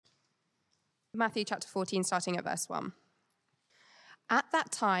Matthew chapter 14, starting at verse 1. At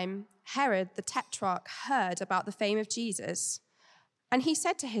that time, Herod the Tetrarch heard about the fame of Jesus, and he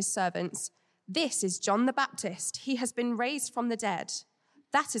said to his servants, "This is John the Baptist. He has been raised from the dead.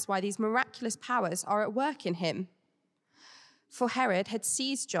 That is why these miraculous powers are at work in him." For Herod had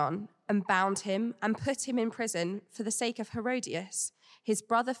seized John and bound him and put him in prison for the sake of Herodias, his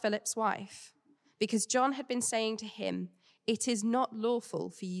brother Philip's wife, because John had been saying to him, "It is not lawful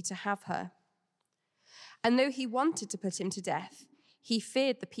for you to have her." And though he wanted to put him to death, he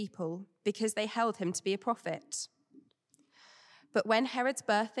feared the people because they held him to be a prophet. But when Herod's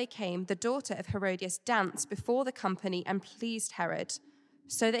birthday came, the daughter of Herodias danced before the company and pleased Herod,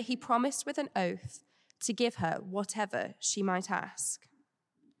 so that he promised with an oath to give her whatever she might ask.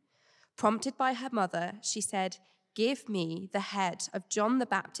 Prompted by her mother, she said, "Give me the head of John the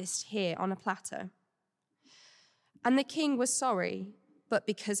Baptist here on a platter." And the king was sorry, but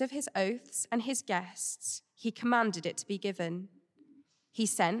because of his oaths and his guests, he commanded it to be given. He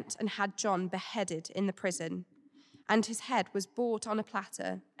sent and had John beheaded in the prison, and his head was brought on a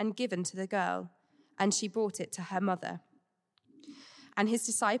platter and given to the girl, and she brought it to her mother. And his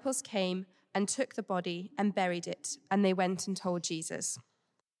disciples came and took the body and buried it, and they went and told Jesus.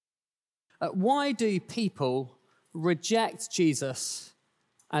 Why do people reject Jesus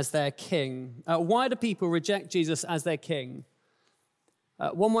as their king? Why do people reject Jesus as their king?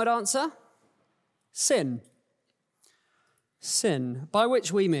 One word answer: sin. Sin, by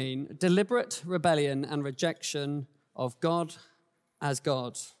which we mean deliberate rebellion and rejection of God as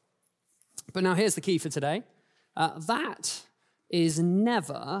God. But now here's the key for today. That is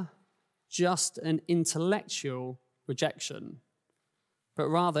never just an intellectual rejection, but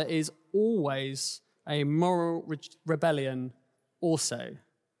rather is always a moral rebellion also.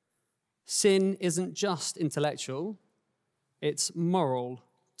 Sin isn't just intellectual, it's moral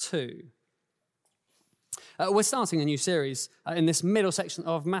too. We're starting a new series in this middle section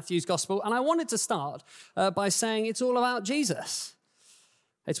of Matthew's Gospel, and I wanted to start by saying it's all about Jesus.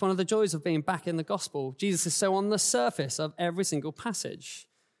 It's one of the joys of being back in the Gospel. Jesus is so on the surface of every single passage.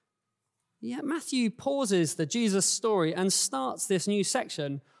 Yet Matthew pauses the Jesus story and starts this new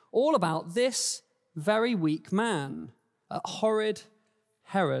section all about this very weak man, horrid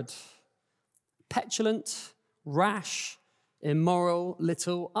Herod, petulant, rash, immoral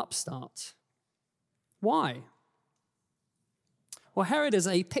little upstart. Why? Well, Herod is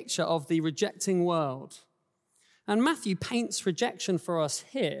a picture of the rejecting world. And Matthew paints rejection for us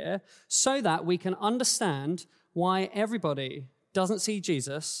here so that we can understand why everybody doesn't see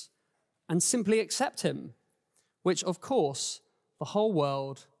Jesus and simply accept him, which, of course, the whole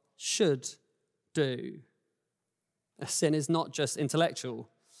world should do. Sin is not just intellectual,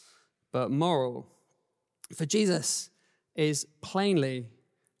 but moral. For Jesus is plainly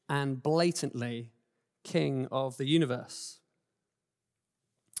and blatantly King of the universe.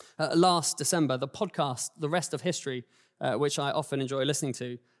 Last December, the podcast, The Rest of History, which I often enjoy listening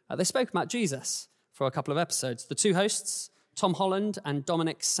to, they spoke about Jesus for a couple of episodes. The two hosts, Tom Holland and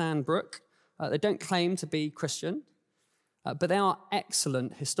Dominic Sandbrook, they don't claim to be Christian, but they are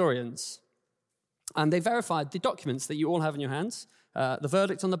excellent historians. And they verified the documents that you all have in your hands, the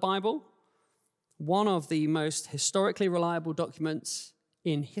verdict on the Bible, one of the most historically reliable documents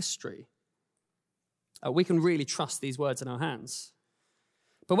in history. We can really trust these words in our hands.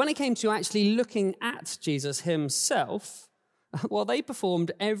 But when it came to actually looking at Jesus himself, well, they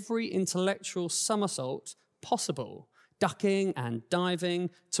performed every intellectual somersault possible, ducking and diving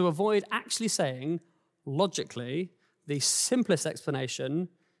to avoid actually saying, logically, the simplest explanation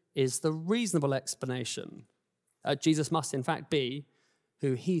is the reasonable explanation. Jesus must, in fact, be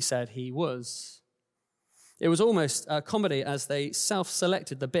who he said he was. It was almost a comedy as they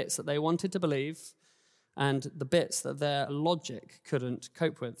self-selected the bits that they wanted to believe and the bits that their logic couldn't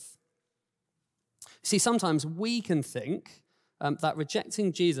cope with. See, sometimes we can think that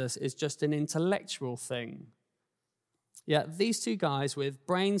rejecting Jesus is just an intellectual thing. Yet these two guys with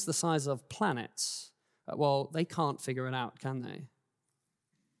brains the size of planets, well, they can't figure it out, can they?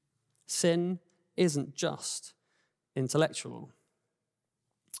 Sin isn't just intellectual.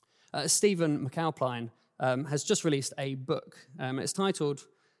 Stephen McAlpine has just released a book. It's titled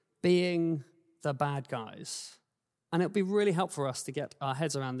Being the Bad Guys. And it'll be really helpful for us to get our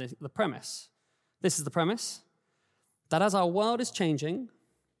heads around the premise. This is the premise, that as our world is changing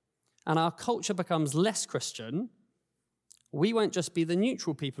and our culture becomes less Christian, we won't just be the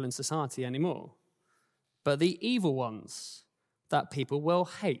neutral people in society anymore, but the evil ones that people will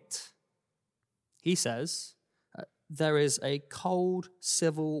hate. He says there is a cold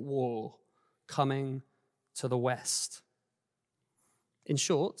civil war coming to the West. In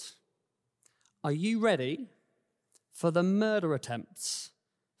short, Are you ready for the murder attempts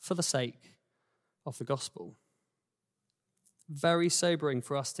for the sake of the gospel? Very sobering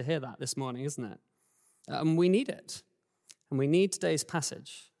for us to hear that this morning, isn't it? And we need it. And we need today's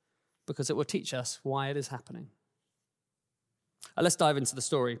passage because it will teach us why it is happening. Let's dive into the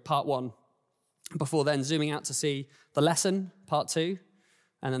story, part 1. Before then, zooming out to see the lesson, part 2,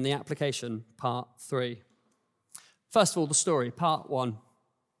 and then the application, part 3. First of all, the story, part 1.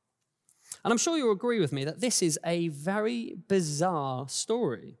 And I'm sure you'll agree with me that this is a very bizarre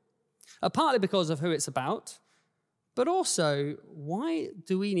story, partly because of who it's about, but also, why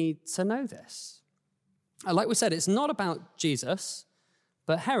do we need to know this? Like we said, it's not about Jesus,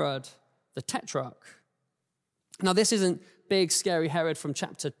 but Herod, the Tetrarch. Now, this isn't big, scary Herod from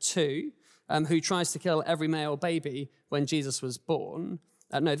chapter 2, who tries to kill every male baby when Jesus was born.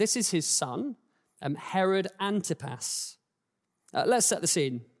 No, this is his son, Herod Antipas. Let's set the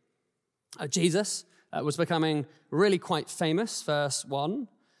scene. Jesus was becoming really quite famous, verse 1,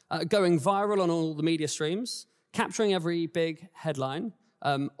 going viral on all the media streams, capturing every big headline.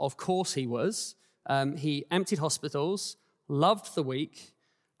 Of course he was. He emptied hospitals, loved the weak,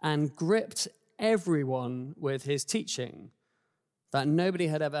 and gripped everyone with his teaching that nobody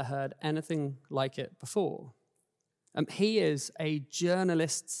had ever heard anything like it before. He is a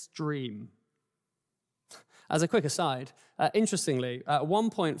journalist's dream. As a quick aside, interestingly, at one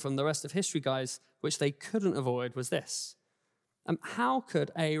point from the rest of history guys, which they couldn't avoid, was this. How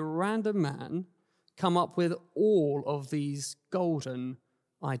could a random man come up with all of these golden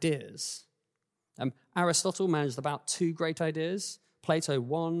ideas? Aristotle managed about 2 great ideas, Plato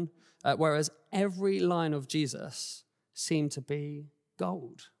 1, whereas every line of Jesus seemed to be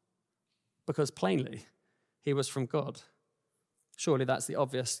gold, because plainly he was from God. Surely that's the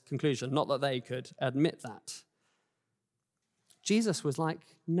obvious conclusion, not that they could admit that. Jesus was like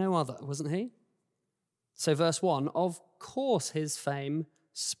no other, wasn't he? So verse 1, of course his fame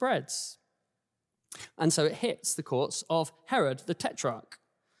spreads. And so it hits the courts of Herod the Tetrarch.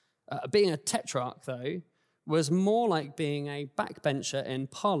 Being a tetrarch, though, was more like being a backbencher in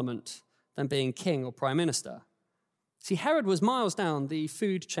parliament than being king or prime minister. See, Herod was miles down the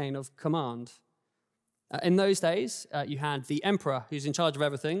food chain of command. In those days, you had the emperor, who's in charge of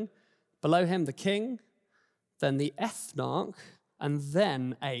everything, below him the king, then the ethnarch, and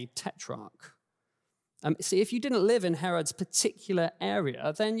then a tetrarch. See, if you didn't live in Herod's particular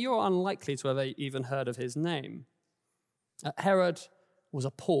area, then you're unlikely to have even heard of his name. Herod was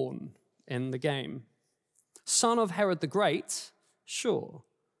a pawn in the game. Son of Herod the Great, sure,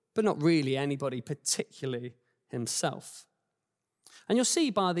 but not really anybody particularly himself. And you'll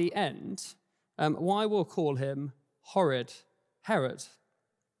see by the end why we'll call him Horrid Herod,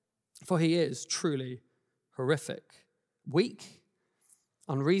 for he is truly horrific, weak,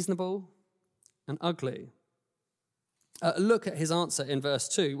 unreasonable, and ugly. Look at his answer in verse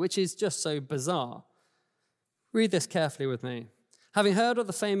 2, which is just so bizarre. Read this carefully with me. Having heard of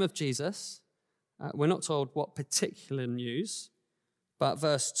the fame of Jesus, we're not told what particular news, but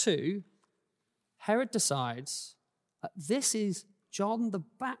verse 2, Herod decides this is John the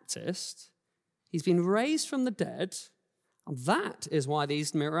Baptist. He's been raised from the dead, and that is why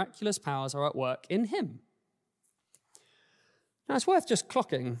these miraculous powers are at work in him. Now, it's worth just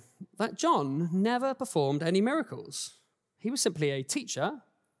clocking that John never performed any miracles. He was simply a teacher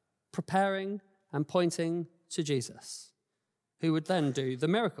preparing and pointing to Jesus, who would then do the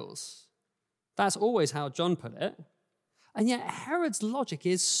miracles. That's always how John put it. And yet Herod's logic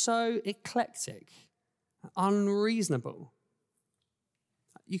is so eclectic, unreasonable.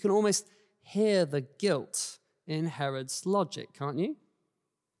 You can almost hear the guilt in Herod's logic, can't you?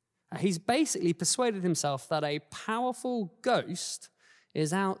 He's basically persuaded himself that a powerful ghost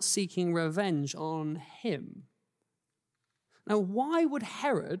is out seeking revenge on him. Now, why would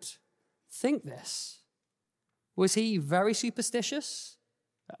Herod think this? Was he very superstitious,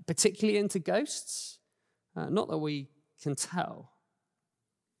 particularly into ghosts? Not that we can tell.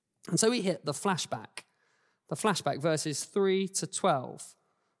 And so we hit the flashback. The flashback, verses 3 to 12.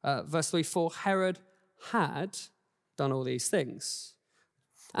 Verse 3, for Herod had done all these things.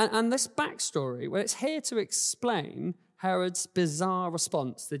 And this backstory, well, it's here to explain Herod's bizarre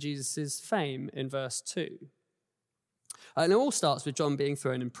response to Jesus' fame in verse 2. And it all starts with John being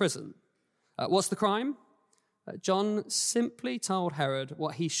thrown in prison. What's the crime? John simply told Herod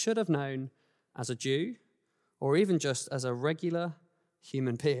what he should have known as a Jew, or even just as a regular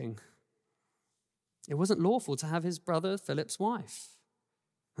human being. It wasn't lawful to have his brother Philip's wife.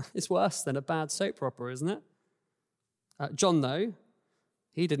 It's worse than a bad soap opera, isn't it? John, though,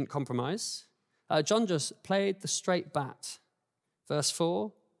 he didn't compromise. John just played the straight bat. Verse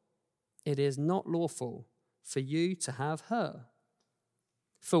 4, it is not lawful for you to have her.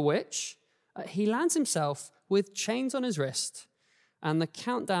 For which he lands himself with chains on his wrist, and the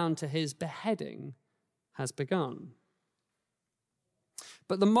countdown to his beheading has begun.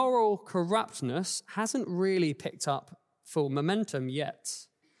 But the moral corruptness hasn't really picked up full momentum yet.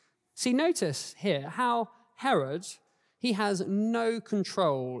 See, notice here how Herod, he has no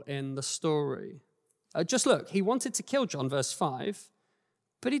control in the story. Just look, he wanted to kill John, verse 5,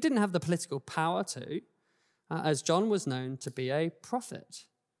 but he didn't have the political power to, as John was known to be a prophet.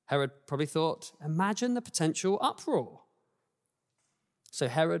 Herod probably thought, imagine the potential uproar. So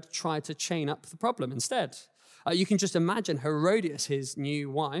Herod tried to chain up the problem instead. You can just imagine Herodias, his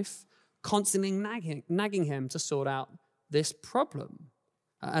new wife, constantly nagging him to sort out this problem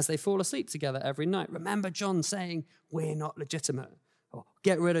as they fall asleep together every night. Remember John saying, we're not legitimate. Or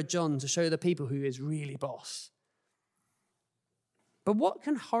get rid of John to show the people who is really boss. But what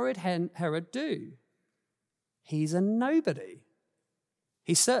can horrid Herod do? He's a nobody.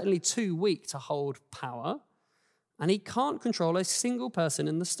 He's certainly too weak to hold power, and he can't control a single person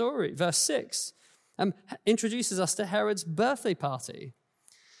in the story. Verse 6 introduces us to Herod's birthday party.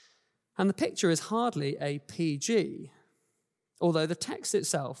 And the picture is hardly a PG, although the text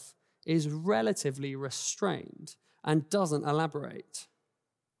itself is relatively restrained and doesn't elaborate.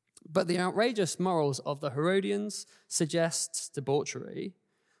 But the outrageous morals of the Herodians suggests debauchery,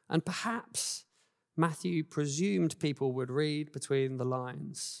 and perhaps Matthew presumed people would read between the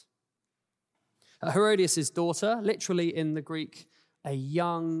lines. Herodias' daughter, literally in the Greek, a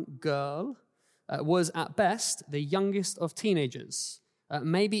young girl, was at best the youngest of teenagers,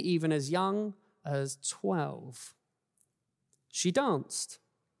 maybe even as young as 12. She danced.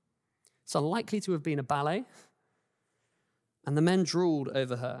 It's unlikely to have been a ballet, and the men drooled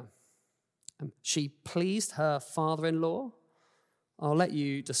over her. She pleased her father-in-law. I'll let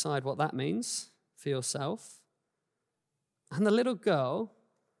you decide what that means for yourself. And the little girl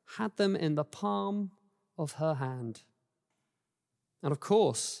had them in the palm of her hand. And of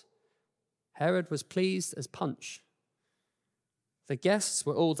course, Herod was pleased as punch. The guests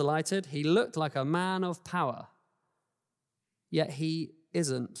were all delighted. He looked like a man of power. Yet he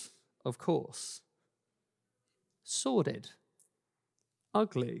isn't, of course. Sordid,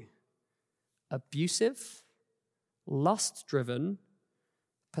 ugly, abusive, lust-driven,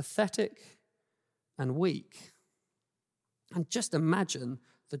 pathetic, and weak. And just imagine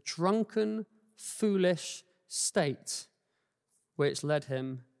the drunken, foolish state which led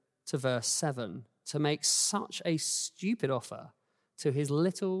him to verse 7, to make such a stupid offer to his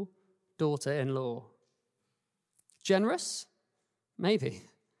little daughter-in-law. Generous? Maybe.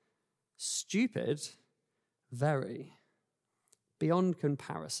 Stupid? Very. Beyond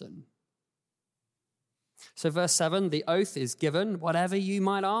comparison. So verse 7, the oath is given. Whatever you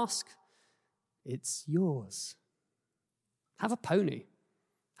might ask, it's yours. Have a pony.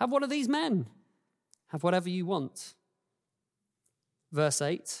 Have one of these men. Have whatever you want. Verse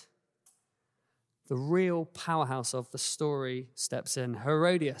 8, the real powerhouse of the story steps in.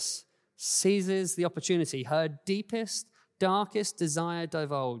 Herodias seizes the opportunity, her deepest, darkest desire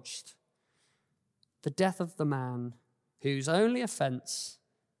divulged. The death of the man whose only offense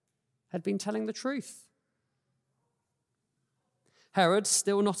had been telling the truth. Herod,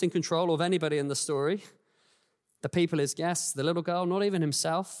 still not in control of anybody in the story, the people, his guests, the little girl, not even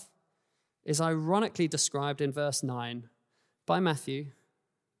himself, is ironically described in verse 9 by Matthew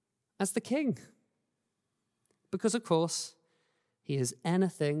as the king. Because, of course, he is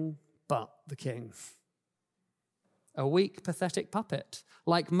anything but the king. A weak, pathetic puppet.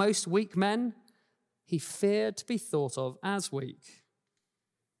 Like most weak men, he feared to be thought of as weak.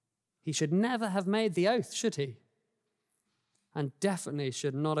 He should never have made the oath, should he? And definitely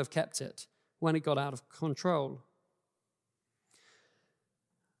should not have kept it when it got out of control.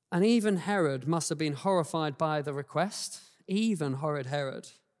 And even Herod must have been horrified by the request, even horrid Herod.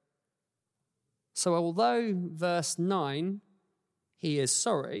 So although verse 9, he is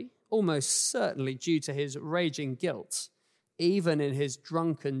sorry, almost certainly due to his raging guilt, even in his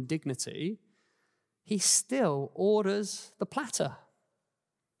drunken dignity, he still orders the platter.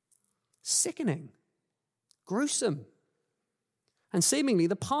 Sickening, gruesome. And seemingly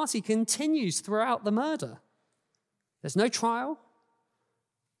the party continues throughout the murder. There's no trial,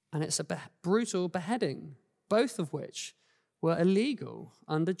 and it's a brutal beheading, both of which were illegal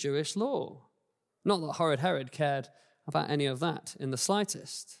under Jewish law. Not that horrid Herod cared about any of that in the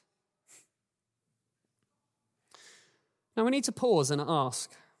slightest. Now we need to pause and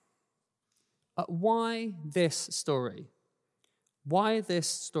ask, why this story? Why this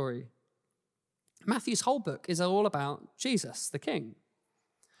story? Matthew's whole book is all about Jesus, the King.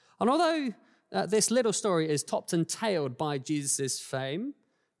 And although this little story is topped and tailed by Jesus' fame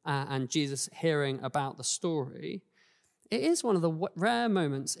and Jesus hearing about the story, it is one of the rare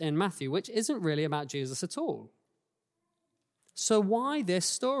moments in Matthew which isn't really about Jesus at all. So why this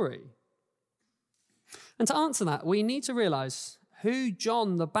story? And to answer that, we need to realize who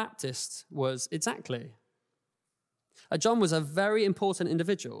John the Baptist was exactly. John was a very important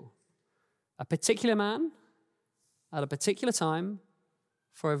individual, a particular man at a particular time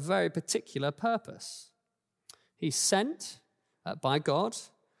for a very particular purpose. He's sent by God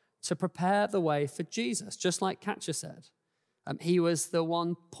to prepare the way for Jesus, just like Katja said. He was the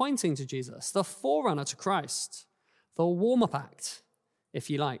one pointing to Jesus, the forerunner to Christ, the warm-up act, if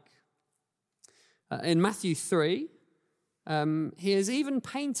you like. In Matthew 3, he is even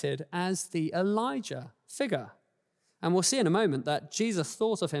painted as the Elijah figure. And we'll see in a moment that Jesus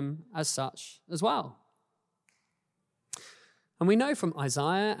thought of him as such as well. And we know from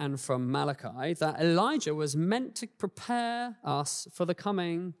Isaiah and from Malachi that Elijah was meant to prepare us for the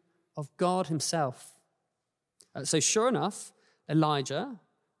coming of God himself. So sure enough, Elijah,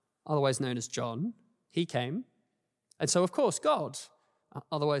 otherwise known as John, he came. And so, of course, God,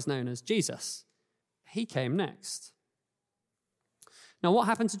 otherwise known as Jesus, he came next. Now, what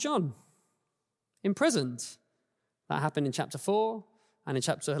happened to John? Imprisoned. That happened in chapter 4 and in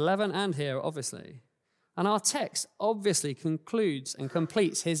chapter 11 and here, obviously. And our text obviously concludes and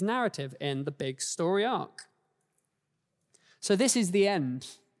completes his narrative in the big story arc. So this is the end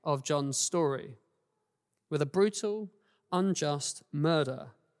of John's story, with a brutal, unjust murder.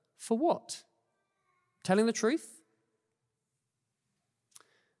 For what? Telling the truth?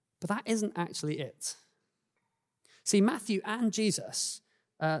 But that isn't actually it. See, Matthew and Jesus,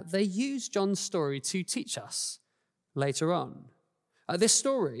 they use John's story to teach us later on. This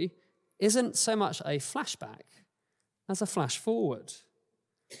story isn't so much a flashback as a flash forward,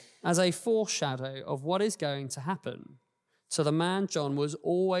 as a foreshadow of what is going to happen to the man John was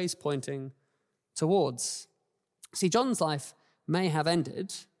always pointing towards. See, John's life may have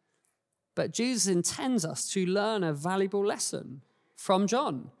ended, but Jesus intends us to learn a valuable lesson from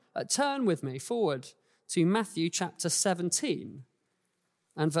John. Turn with me forward to Matthew chapter 17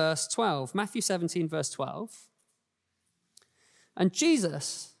 and verse 12. Matthew 17, verse 12. And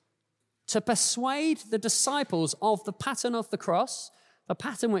Jesus, to persuade the disciples of the pattern of the cross, the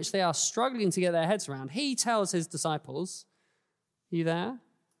pattern which they are struggling to get their heads around, he tells his disciples, you there?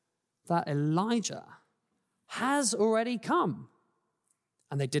 That Elijah has already come.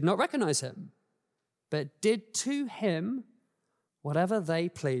 And they did not recognize him, but did to him whatever they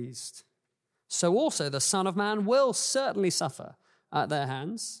pleased. So also the Son of Man will certainly suffer at their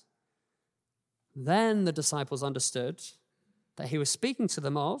hands. Then the disciples understood that he was speaking to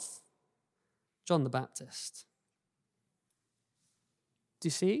them of John the Baptist. Do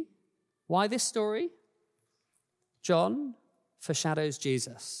you see why this story? John foreshadows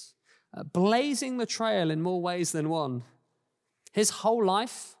Jesus, blazing the trail in more ways than one. His whole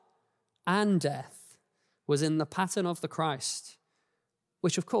life and death was in the pattern of the Christ,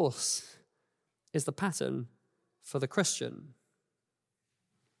 which of course is the pattern for the Christian.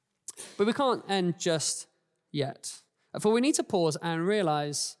 But we can't end just yet, for we need to pause and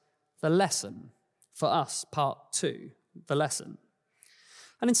realize the lesson for us, part 2, the lesson.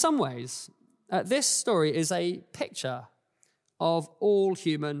 And in some ways, this story is a picture of all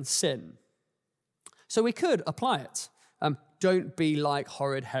human sin. So we could apply it. Don't be like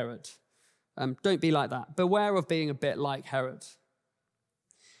horrid Herod. Don't be like that. Beware of being a bit like Herod.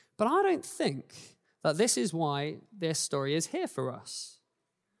 But I don't think that this is why this story is here for us.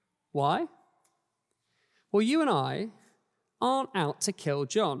 Why? Well, you and I aren't out to kill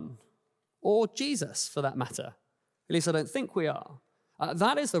John, or Jesus for that matter. At least I don't think we are.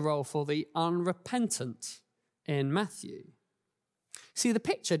 That is the role for the unrepentant in Matthew. See, the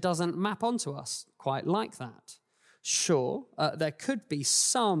picture doesn't map onto us quite like that. Sure, there could be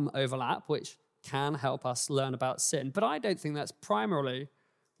some overlap which can help us learn about sin, but I don't think that's primarily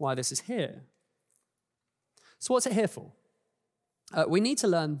why this is here. So what's it here for? We need to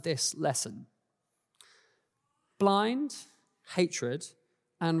learn this lesson. Blind hatred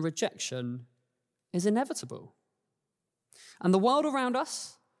and rejection is inevitable. And the world around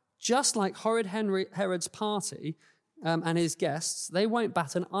us, just like horrid Herod's party and his guests, they won't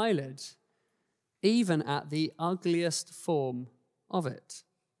bat an eyelid, even at the ugliest form of it.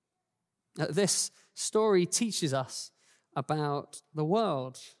 This story teaches us about the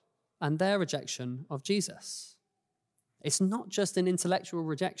world and their rejection of Jesus. It's not just an intellectual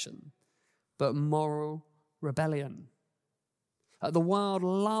rejection, but moral rebellion. The world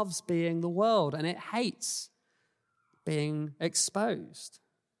loves being the world, and it hates being exposed.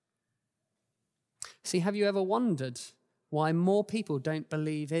 See, have you ever wondered why more people don't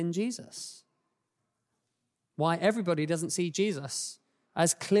believe in Jesus? Why everybody doesn't see Jesus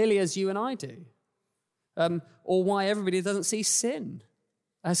as clearly as you and I do? Or why everybody doesn't see sin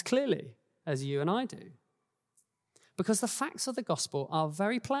as clearly as you and I do? Because the facts of the gospel are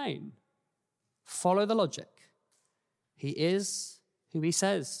very plain. Follow the logic. He is who he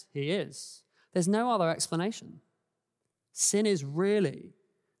says he is. There's no other explanation. Sin is really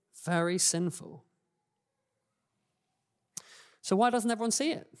very sinful. So why doesn't everyone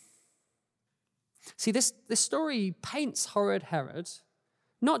see it? See, this story paints horrid Herod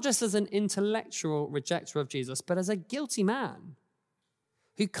not just as an intellectual rejecter of Jesus, but as a guilty man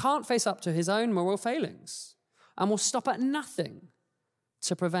who can't face up to his own moral failings and will stop at nothing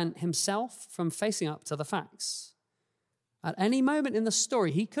to prevent himself from facing up to the facts. At any moment in the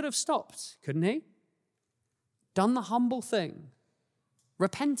story, he could have stopped, couldn't he? Done the humble thing,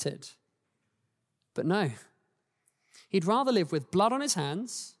 repented. But no, he'd rather live with blood on his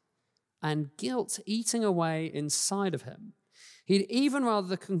hands and guilt eating away inside of him. He'd even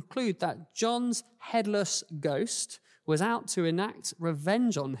rather conclude that John's headless ghost was out to enact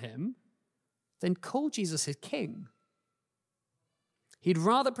revenge on him than call Jesus his king. He'd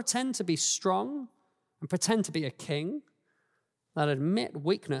rather pretend to be strong and pretend to be a king than admit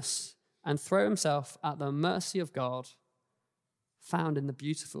weakness and throw himself at the mercy of God found in the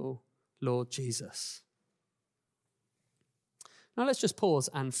beautiful Lord Jesus. Now let's just pause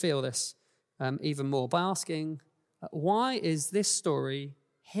and feel this even more by asking, why is this story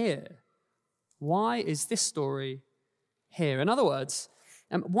here? Why is this story here? In other words,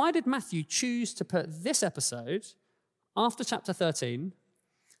 why did Matthew choose to put this episode after chapter 13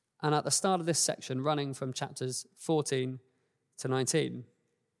 and at the start of this section running from chapters 14 to 19?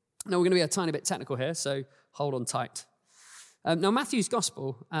 Now, we're going to be a tiny bit technical here, so hold on tight. Now, Matthew's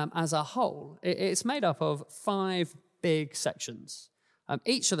gospel as a whole, it's made up of 5 big sections.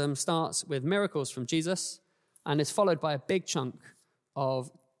 Each of them starts with miracles from Jesus and is followed by a big chunk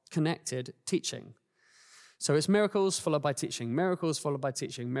of connected teaching. So it's miracles followed by teaching, miracles followed by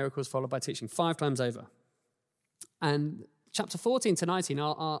teaching, miracles followed by teaching, 5 times over. And chapter 14 to 19,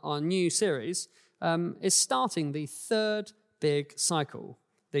 our new series, is starting the 3rd big cycle,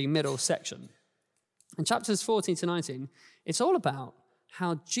 the middle section. In chapters 14 to 19, it's all about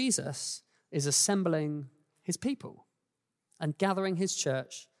how Jesus is assembling his people and gathering his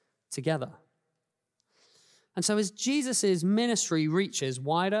church together. And so as Jesus' ministry reaches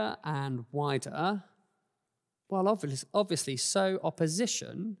wider and wider, well, obviously, so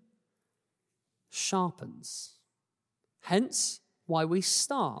opposition sharpens. Hence, why we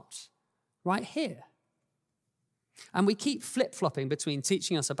start right here. And we keep flip-flopping between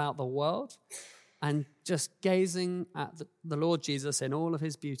teaching us about the world and just gazing at the Lord Jesus in all of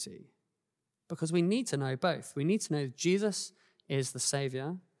his beauty. Because we need to know both. We need to know Jesus is the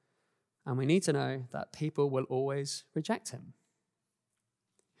Savior, and we need to know that people will always reject him.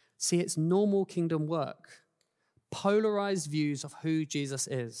 See, it's normal kingdom work. Polarized views of who Jesus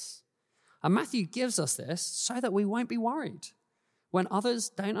is. And Matthew gives us this so that we won't be worried when others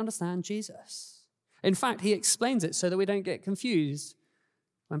don't understand Jesus. In fact, he explains it so that we don't get confused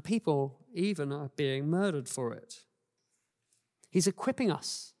when people even are being murdered for it. He's equipping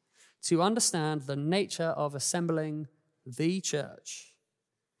us to understand the nature of assembling the church.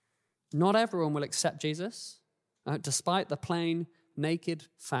 Not everyone will accept Jesus, despite the plain, naked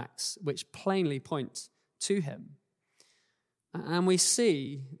facts which plainly point to him. And we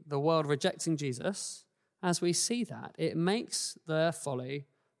see the world rejecting Jesus. As we see that, it makes their folly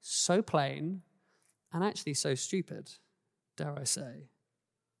so plain and actually so stupid, dare I say.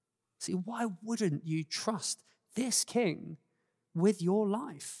 See, why wouldn't you trust this king with your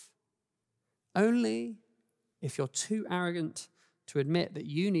life? Only if you're too arrogant to admit that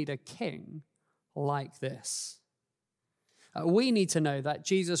you need a king like this. We need to know that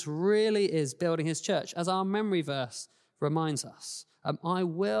Jesus really is building his church, as our memory verse reminds us. I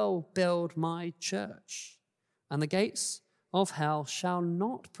will build my church, and the gates of hell shall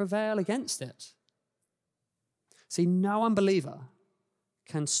not prevail against it. See, no unbeliever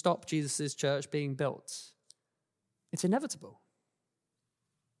can stop Jesus' church being built. It's inevitable.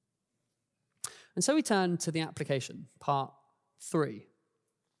 And so we turn to the application, part 3.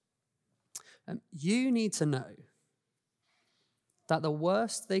 You need to know that the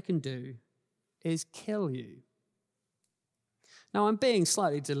worst they can do is kill you. Now, I'm being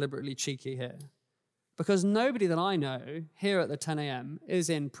slightly deliberately cheeky here, because nobody that I know here at the 10 a.m. is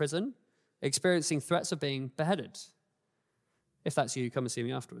in prison experiencing threats of being beheaded. If that's you, come and see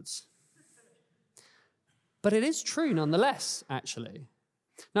me afterwards. But it is true nonetheless, actually.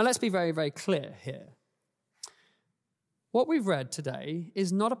 Now, let's be very, very clear here. What we've read today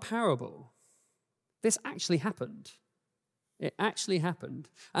is not a parable. This actually happened. It actually happened.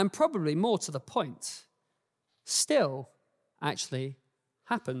 And probably more to the point, still actually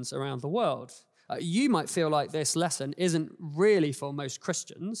happens around the world. You might feel like this lesson isn't really for most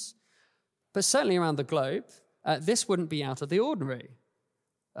Christians, but certainly around the globe, this wouldn't be out of the ordinary.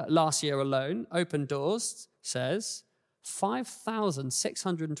 Last year alone, Open Doors says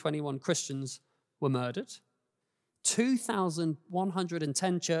 5,621 Christians were murdered,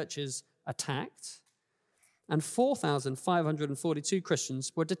 2,110 churches attacked, and 4,542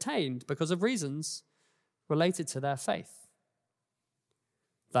 Christians were detained because of reasons related to their faith.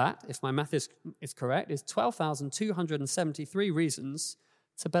 That, if my math is correct, is 12,273 reasons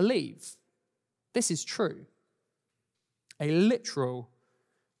to believe this is true. A literal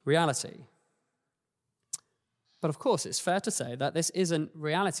reality. But of course, it's fair to say that this isn't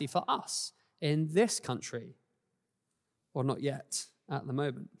reality for us in this country, or not yet at the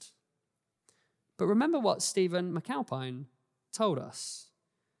moment. But remember what Stephen McAlpine told us.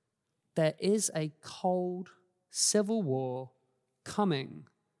 There is a cold civil war coming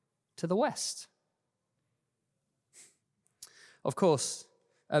to the West. Of course,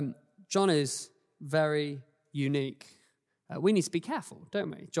 John is very unique. We need to be careful,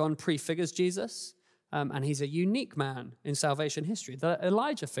 don't we? John prefigures Jesus, and he's a unique man in salvation history, the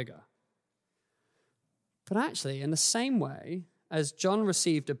Elijah figure. But actually, in the same way as John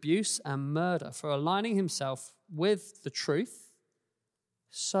received abuse and murder for aligning himself with the truth,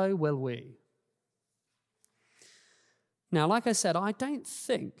 so will we. Now, like I said, I don't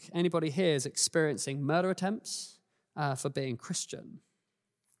think anybody here is experiencing murder attempts for being Christian.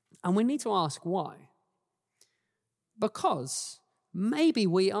 And we need to ask why. Because maybe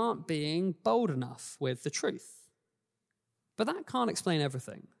we aren't being bold enough with the truth. But that can't explain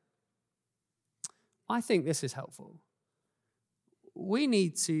everything. I think this is helpful. We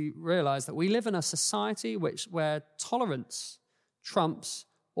need to realize that we live in a society where tolerance trumps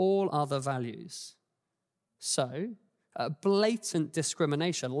all other values. So, blatant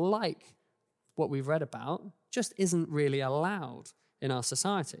discrimination, like what we've read about, just isn't really allowed in our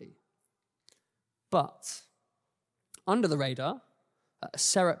society. But under the radar,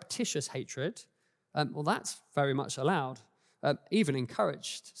 surreptitious hatred, well, that's very much allowed, even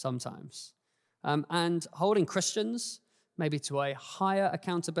encouraged sometimes. And holding Christians maybe to a higher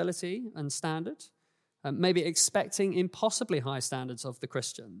accountability and standard, maybe expecting impossibly high standards of the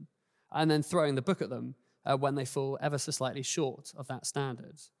Christian, and then throwing the book at them when they fall ever so slightly short of that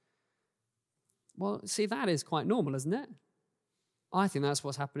standard. Well, see, that is quite normal, isn't it? I think that's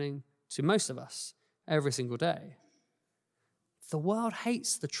what's happening to most of us every single day. The world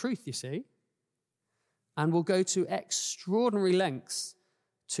hates the truth, you see, and will go to extraordinary lengths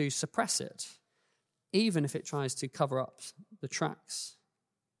to suppress it, even if it tries to cover up the tracks.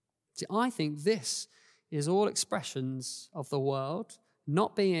 See, I think this is all expressions of the world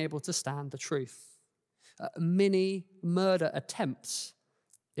not being able to stand the truth. Mini murder attempts,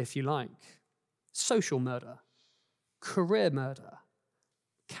 if you like. Social murder, career murder,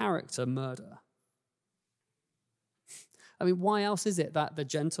 character murder. I mean, why else is it that the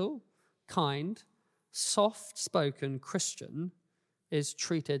gentle, kind, soft-spoken Christian is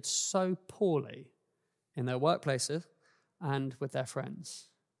treated so poorly in their workplaces and with their friends?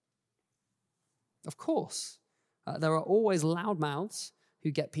 Of course, there are always loud mouths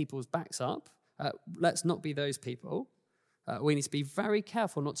who get people's backs up. Let's not be those people. We need to be very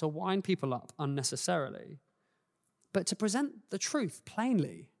careful not to wind people up unnecessarily, but to present the truth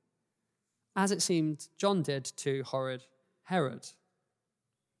plainly, as it seemed John did to horrid Herod.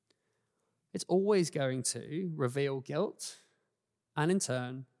 It's always going to reveal guilt and, in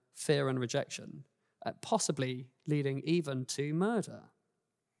turn, fear and rejection, possibly leading even to murder.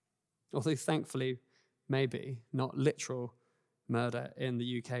 Although, thankfully, maybe not literal murder in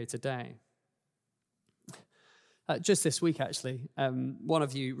the UK today. Just this week, actually, one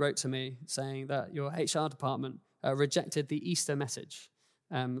of you wrote to me saying that your HR department rejected the Easter message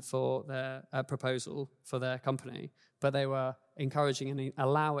for their proposal for their company, but they were encouraging and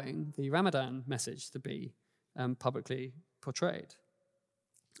allowing the Ramadan message to be publicly portrayed.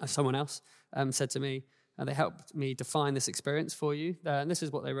 Someone else said to me, they helped me define this experience for you, and this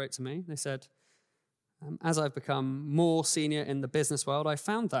is what they wrote to me. They said, as I've become more senior in the business world, I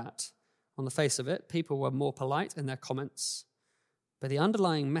found that, on the face of it, people were more polite in their comments, but the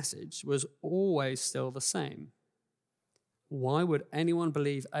underlying message was always still the same. Why would anyone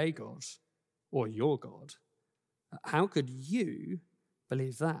believe a God or your God? How could you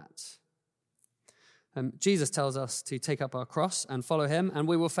believe that? Jesus tells us to take up our cross and follow him, and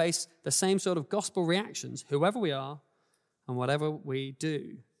we will face the same sort of gospel reactions, whoever we are and whatever we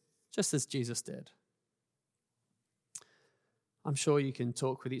do, just as Jesus did. I'm sure you can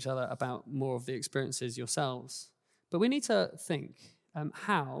talk with each other about more of the experiences yourselves, but we need to think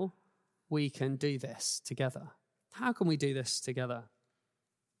how we can do this together. How can we do this together?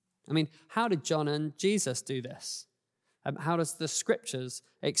 I mean, how did John and Jesus do this? How does the scriptures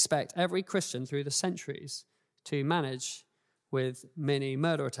expect every Christian through the centuries to manage with many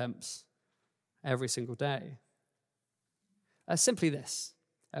murder attempts every single day? Simply this.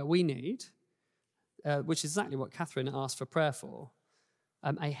 We need, which is exactly what Catherine asked for prayer for,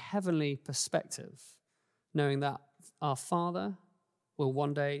 a heavenly perspective, knowing that our Father will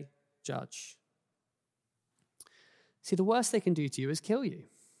one day judge. See, the worst they can do to you is kill you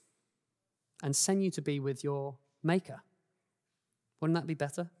and send you to be with your Maker. Wouldn't that be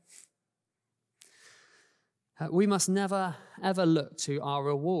better? We must never, ever look to our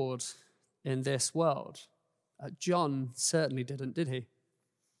reward in this world. John certainly didn't, did he?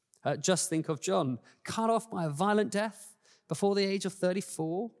 Just think of John, cut off by a violent death before the age of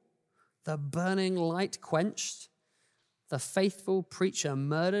 34, the burning light quenched, the faithful preacher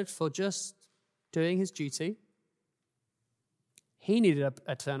murdered for just doing his duty. He needed an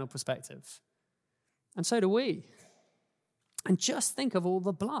eternal perspective, and so do we. And just think of all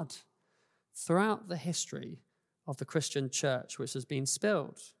the blood throughout the history of the Christian church which has been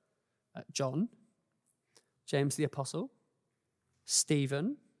spilled. John, James the Apostle,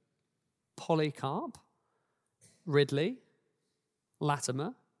 Stephen, Polycarp, Ridley,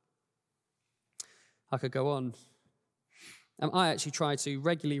 Latimer. I could go on. I actually try to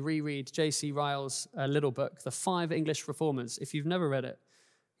regularly reread J.C. Ryle's little book, The 5 English Reformers. If you've never read it,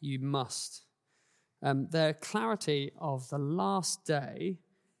 you must. Their clarity of the last day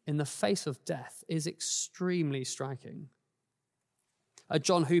in the face of death is extremely striking.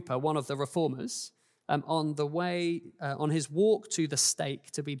 John Hooper, one of the reformers, on his walk to the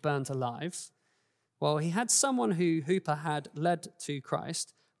stake to be burnt alive, well, he had someone who Hooper had led to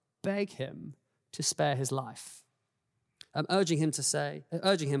Christ beg him to spare his life, urging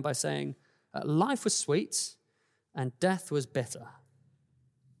him by saying, life was sweet and death was bitter.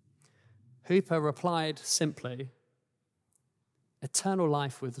 Hooper replied simply, eternal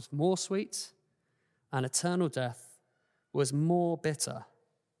life was more sweet and eternal death was more bitter.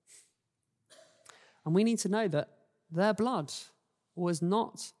 And we need to know that their blood was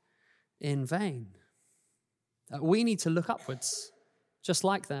not in vain. We need to look upwards, just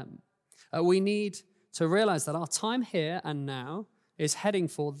like them. We need to realize that our time here and now is heading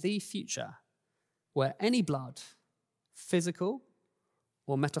for the future, where any blood, physical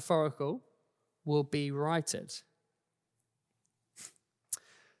or metaphorical, will be righted.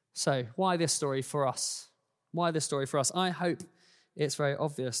 So, why this story for us? Why this story for us? I hope it's very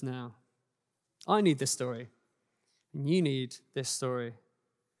obvious now. I need this story, and you need this story.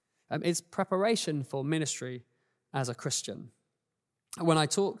 It's preparation for ministry as a Christian. When I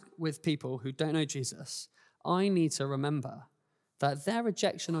talk with people who don't know Jesus, I need to remember that their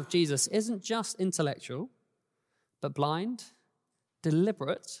rejection of Jesus isn't just intellectual, but blind,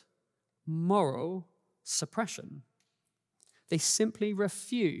 deliberate, moral suppression. They simply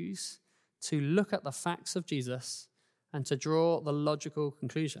refuse to look at the facts of Jesus and to draw the logical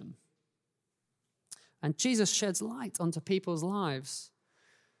conclusion. And Jesus sheds light onto people's lives,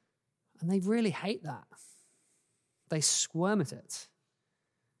 and they really hate that. They squirm at it.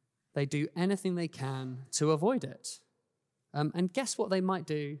 They do anything they can to avoid it. And guess what they might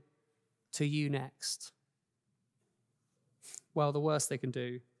do to you next? Well, the worst they can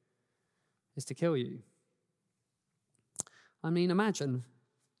do is to kill you. I mean, imagine,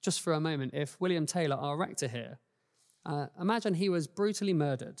 just for a moment, if William Taylor, our rector here, imagine he was brutally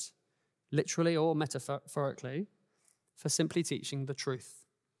murdered, literally or metaphorically, for simply teaching the truth.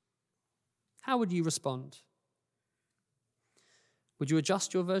 How would you respond? Would you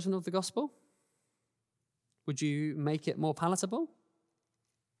adjust your version of the gospel? Would you make it more palatable?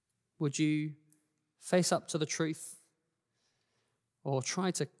 Would you face up to the truth or try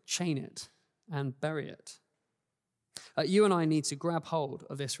to chain it and bury it? You and I need to grab hold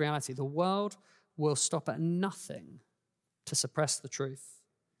of this reality. The world will stop at nothing to suppress the truth.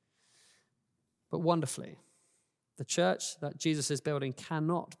 But wonderfully, the church that Jesus is building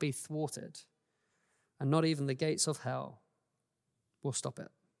cannot be thwarted, and not even the gates of hell will stop it.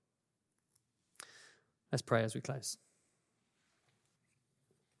 Let's pray as we close.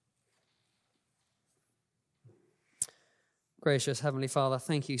 Gracious Heavenly Father,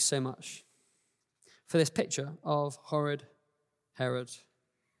 thank you so much for this picture of horrid Herod.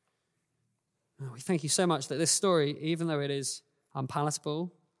 We thank you so much that this story, even though it is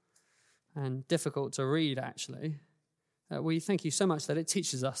unpalatable and difficult to read, actually, we thank you so much that it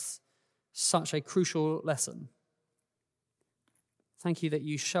teaches us such a crucial lesson. Thank you that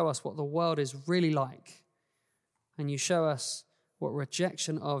you show us what the world is really like, and you show us what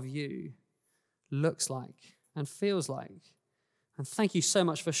rejection of you looks like and feels like. And thank you so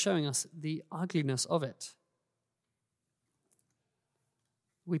much for showing us the ugliness of it.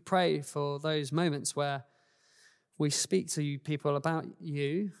 We pray for those moments where we speak to people about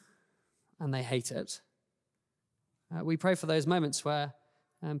you and they hate it. We pray for those moments where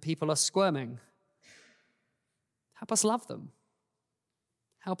people are squirming. Help us love them.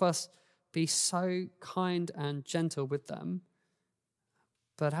 Help us be so kind and gentle with them,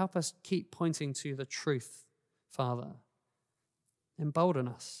 but help us keep pointing to the truth, Father. Embolden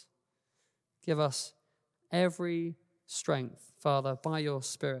us. Give us every strength, Father, by your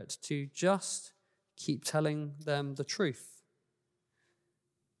Spirit, to just keep telling them the truth.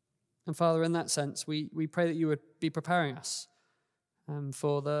 And Father, in that sense, we pray that you would be preparing us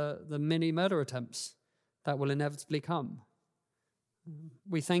for the many murder attempts that will inevitably come.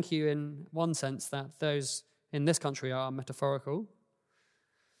 We thank you in one sense that those in this country are metaphorical.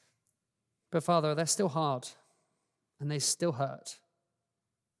 But Father, they're still hard and they still hurt.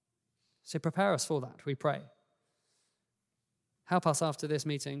 So prepare us for that, we pray. Help us after this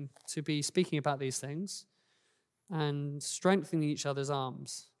meeting to be speaking about these things and strengthening each other's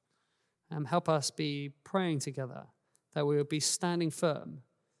arms. Help us be praying together that we will be standing firm,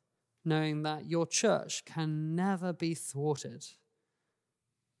 knowing that your church can never be thwarted.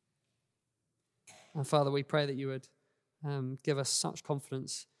 And Father, we pray that you would give us such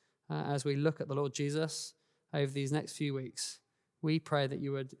confidence as we look at the Lord Jesus over these next few weeks. We pray that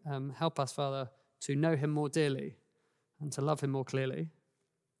you would help us, Father, to know him more dearly and to love him more clearly.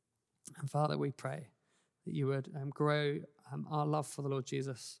 And Father, we pray that you would grow our love for the Lord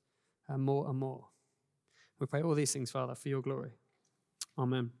Jesus more and more. We pray all these things, Father, for your glory.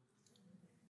 Amen.